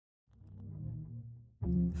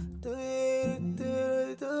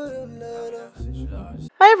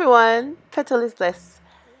Hi everyone, Petalisbless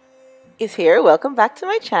is here. Welcome back to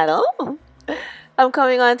my channel. I'm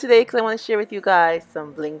coming on today because I want to share with you guys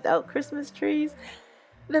some blinged out Christmas trees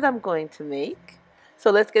that I'm going to make.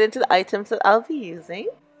 So let's get into the items that I'll be using.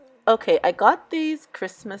 Okay, I got these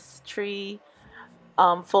Christmas tree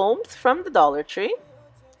foams from the Dollar Tree,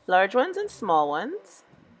 large ones and small ones.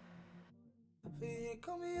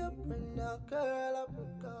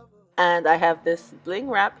 And I have this bling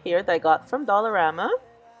wrap here that I got from Dollarama.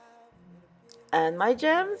 And my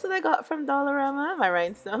gems that I got from Dollarama, my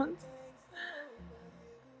rhinestones.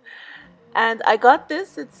 And I got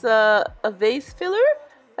this, it's a vase filler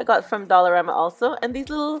I got from Dollarama also. And these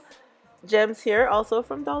little gems here also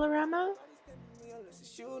from Dollarama.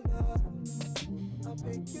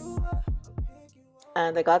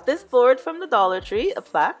 And I got this board from the Dollar Tree, a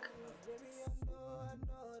plaque.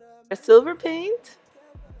 A silver paint.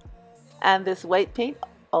 And this white paint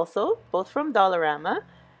also, both from Dollarama.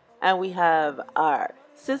 And we have our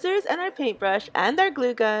scissors and our paintbrush and our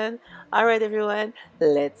glue gun. Alright everyone,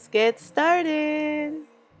 let's get started.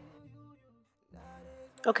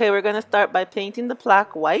 Okay, we're going to start by painting the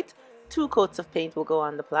plaque white. 2 coats of paint will go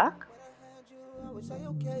on the plaque.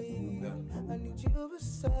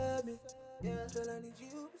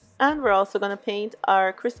 And we're also going to paint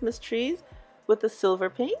our Christmas trees with the silver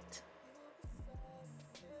paint.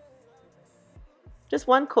 Just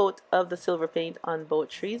 1 coat of the silver paint on both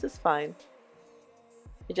trees is fine.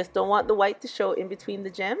 You just don't want the white to show in between the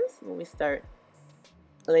gems when we start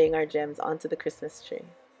laying our gems onto the Christmas tree.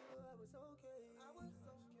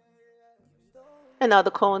 And now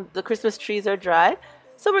the Christmas trees are dry,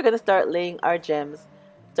 so we're going to start laying our gems.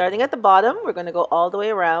 Starting at the bottom, we're going to go all the way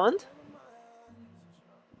around.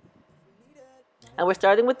 And we're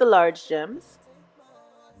starting with the large gems,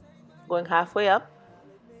 going halfway up.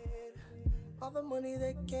 All the money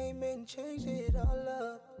that came and changed it all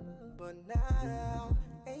up, but now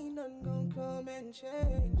ain't nothing gonna come and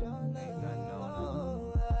change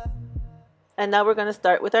all up. And now we're gonna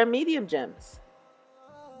start with our medium gems.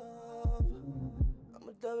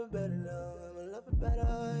 I'ma love it better, I'ma love it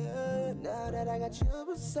better, yeah. Now that I got you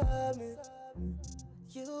beside me,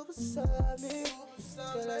 you beside me,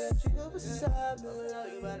 girl, I got you beside me, love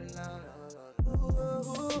you better now.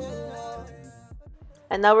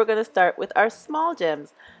 And now we're going to start with our small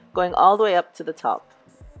gems, going all the way up to the top.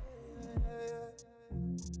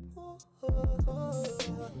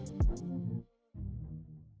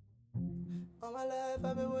 All my life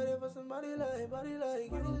I've been waiting for somebody like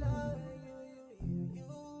you.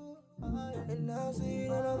 And now I see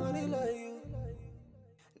that nobody like you.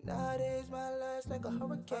 Nowadays my life's like a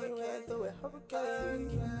hurricane, ran through a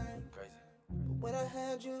hurricane. But when I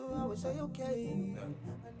had you, I would say okay.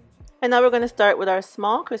 And now we're going to start with our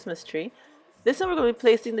small Christmas tree. This one we're going to be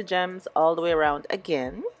placing the gems all the way around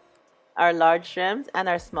again. Our large gems and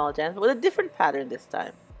our small gems with a different pattern this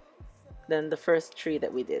time than the first tree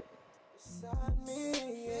that we did.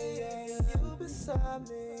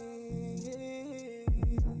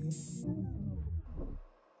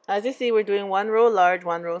 As you see, we're doing 1 row large,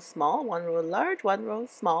 1 row small, 1 row large, 1 row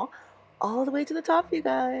small, all the way to the top, you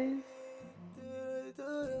guys.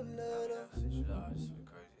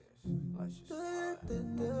 I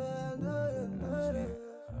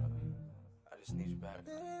just need you back.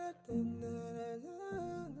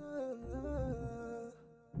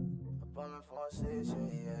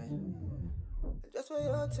 Just for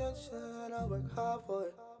your attention, I work hard for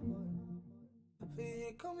it.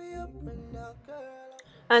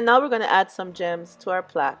 And now we're going to add some gems to our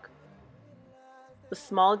plaque. The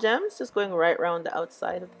small gems just going right around the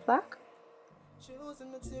outside of the plaque.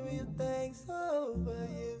 Choosing material things over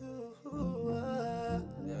you.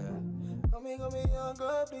 Come here, young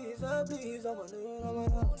girl, please, please. I'm a new,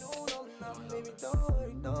 baby, don't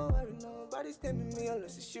worry, nobody's tempting me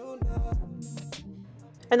unless it's you now.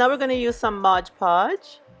 And now we're going to use some Mod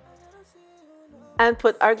Podge and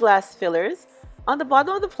put our glass fillers on the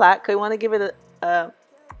bottom of the plaque. I want to give it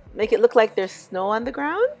make it look like there's snow on the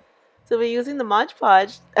ground. So we're using the Mod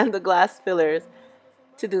Podge and the glass fillers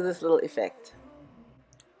to do this little effect.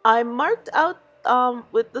 I marked out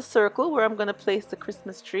with the circle where I'm going to place the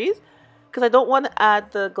Christmas trees because I don't want to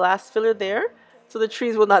add the glass filler there so the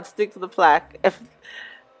trees will not stick to the plaque if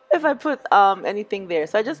I put anything there.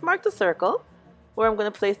 So I just marked a circle where I'm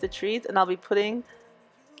going to place the trees, and I'll be putting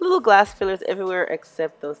little glass fillers everywhere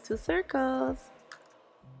except those 2 circles.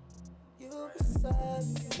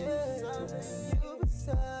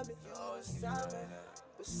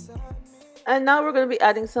 And now we're going to be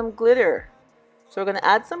adding some glitter. So we're going to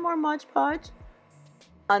add some more Mod Podge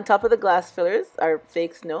on top of the glass fillers, our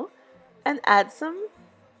fake snow, and add some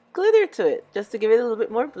glitter to it just to give it a little bit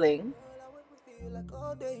more bling.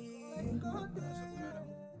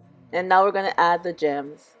 And now we're going to add the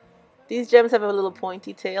gems. These gems have a little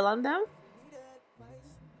pointy tail on them.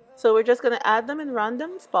 So we're just going to add them in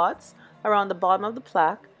random spots around the bottom of the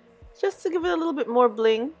plaque just to give it a little bit more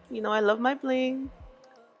bling. You know, I love my bling.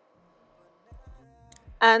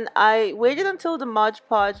 And I waited until the Mod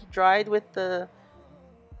Podge dried with the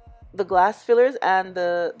glass fillers and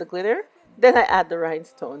the glitter. Then I add the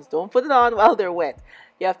rhinestones. Don't put it on while they're wet.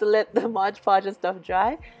 You have to let the Mod Podge and stuff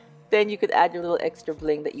dry. Then you could add your little extra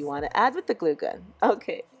bling that you want to add with the glue gun.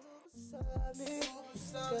 Okay.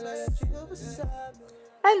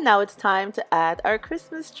 And now it's time to add our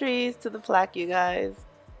Christmas trees to the plaque, you guys.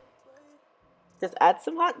 Just add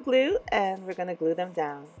some hot glue and we're going to glue them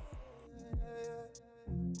down.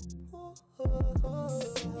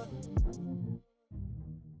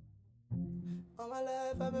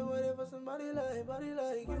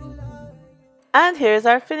 And here's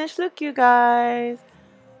our finished look, you guys.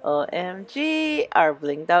 OMG, our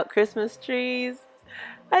blinged out Christmas trees.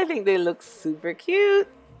 I think they look super cute.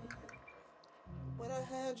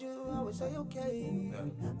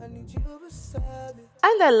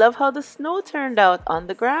 And I love how the snow turned out on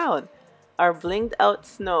the ground. Our blinged out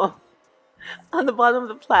snow on the bottom of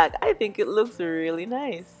the plaque. I think it looks really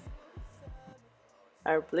nice.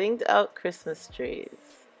 Our blinged out Christmas trees.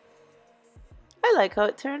 I like how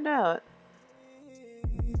it turned out.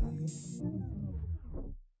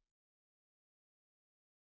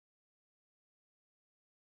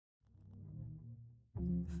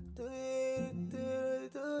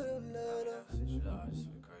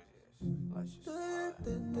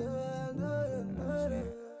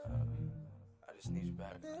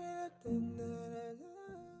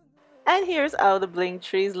 And here's how the bling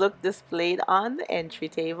trees look displayed on the entry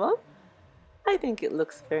table. I think it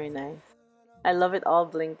looks very nice. I love it all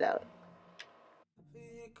blinged out.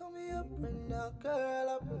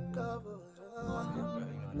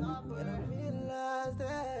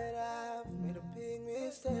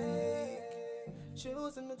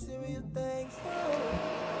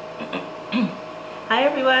 Hi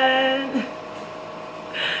everyone!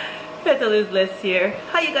 Petalisbless here.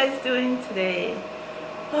 How you guys doing today?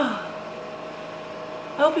 Oh,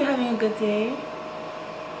 I hope you're having a good day.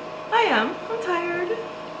 I am. I'm tired.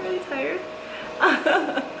 Really tired.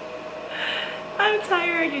 I'm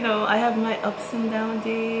tired, you know. I have my ups and down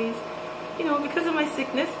days, you know, because of my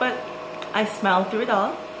sickness, but I smile through it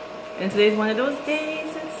all. And today's one of those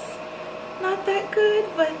days. It's not that good,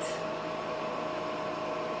 but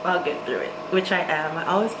I'll get through it, which I am. I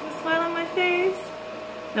always keep a smile on my face.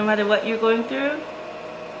 No matter what you're going through,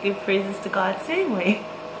 give praises to God same way.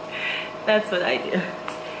 That's what I do.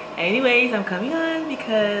 Anyways, I'm coming on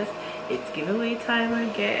because it's giveaway time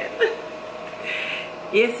again.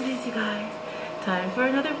 Yes, it is, you guys. Time for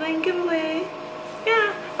another bling giveaway.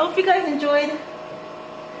 Yeah, I hope you guys enjoyed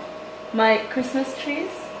my Christmas trees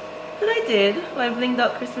that I did. My blinged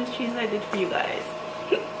out Christmas trees I did for you guys.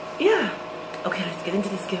 Yeah. Okay, let's get into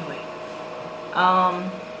this giveaway.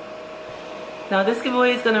 Now this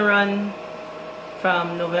giveaway is gonna run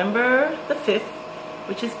from November the 5th,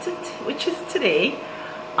 which is today,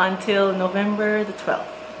 until November the 12th.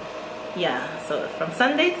 Yeah, so from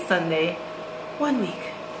Sunday to Sunday, 1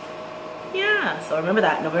 week. Yeah, so remember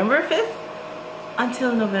that, November 5th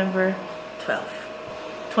until November 12th,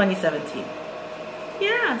 2017.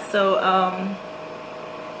 Yeah, so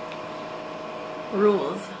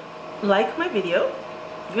rules. Like my video,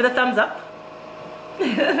 give it a thumbs up.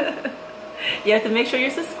 You have to make sure you're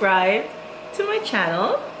subscribed to my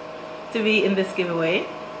channel to be in this giveaway.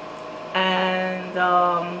 And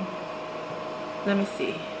let me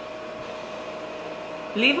see.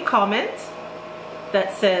 Leave a comment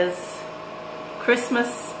that says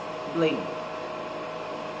Christmas bling.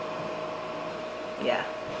 Yeah,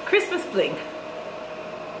 Christmas bling.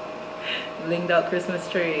 Blinged out Christmas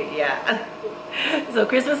tree, yeah. So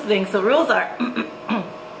Christmas bling. So rules are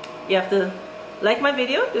you have to like my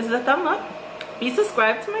video, this is a thumb up, be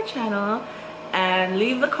subscribed to my channel, and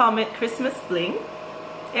leave the comment Christmas bling.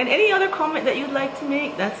 And any other comment that you'd like to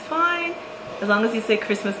make, that's fine. As long as you say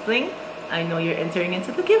Christmas bling, I know you're entering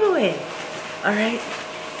into the giveaway. Alright,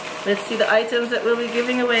 let's see the items that we'll be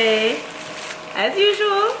giving away. As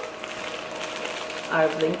usual, our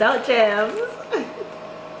blinged out gems.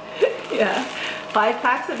 Yeah, 5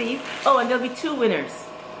 packs of these. Oh, and there'll be 2 winners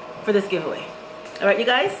for this giveaway. Alright, you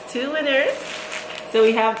guys, 2 winners. So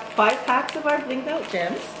we have 5 packs of our blinged out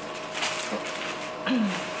gems.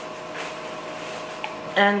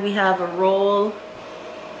 And we have a roll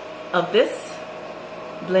of this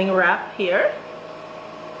bling wrap here.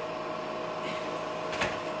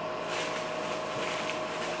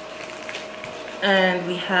 And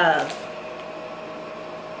we have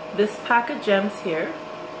this pack of gems here.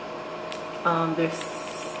 There's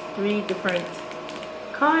 3 different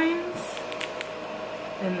kinds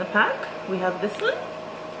in the pack. We have this one.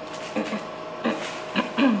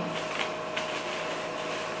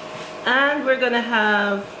 And we're gonna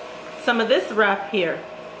have some of this wrap here.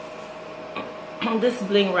 This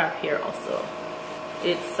bling wrap here also.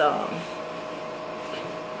 It's a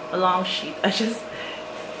long sheet. I just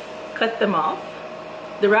cut them off.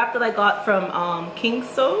 The wrap that I got from King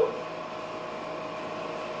So.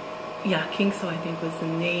 Yeah, King So I think was the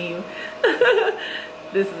name.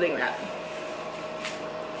 This bling wrap.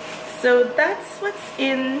 So that's what's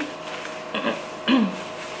in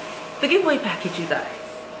the giveaway package, you guys.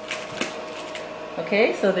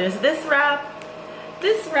 Okay, so there's this wrap,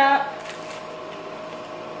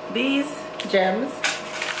 these gems,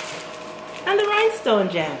 and the rhinestone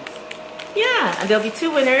gems. Yeah, and there'll be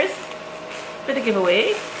 2 winners for the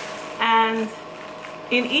giveaway. And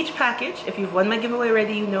in each package, if you've won my giveaway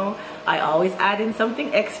already, you know I always add in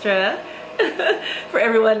something extra for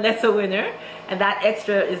everyone that's a winner. And that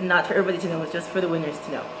extra is not for everybody to know, it's just for the winners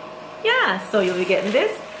to know. Yeah, so you'll be getting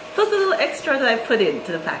this, plus the little extra that I put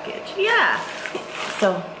into the package. Yeah.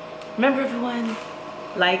 So remember everyone,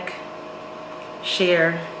 like,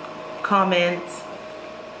 share, comment,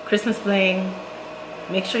 Christmas bling.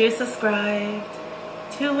 Make sure you're subscribed.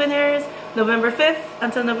 2 winners, November 5th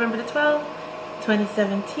until November the 12th,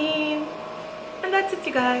 2017. And that's it,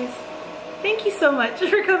 you guys. Thank you so much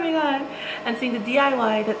for coming on and seeing the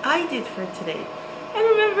DIY that I did for today. And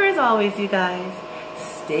remember, as always, you guys,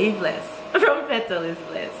 stay blessed from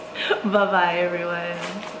Petalisbless. Bye-bye, everyone.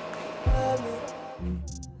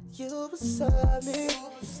 You beside me,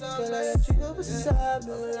 girl, I got you beside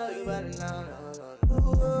me.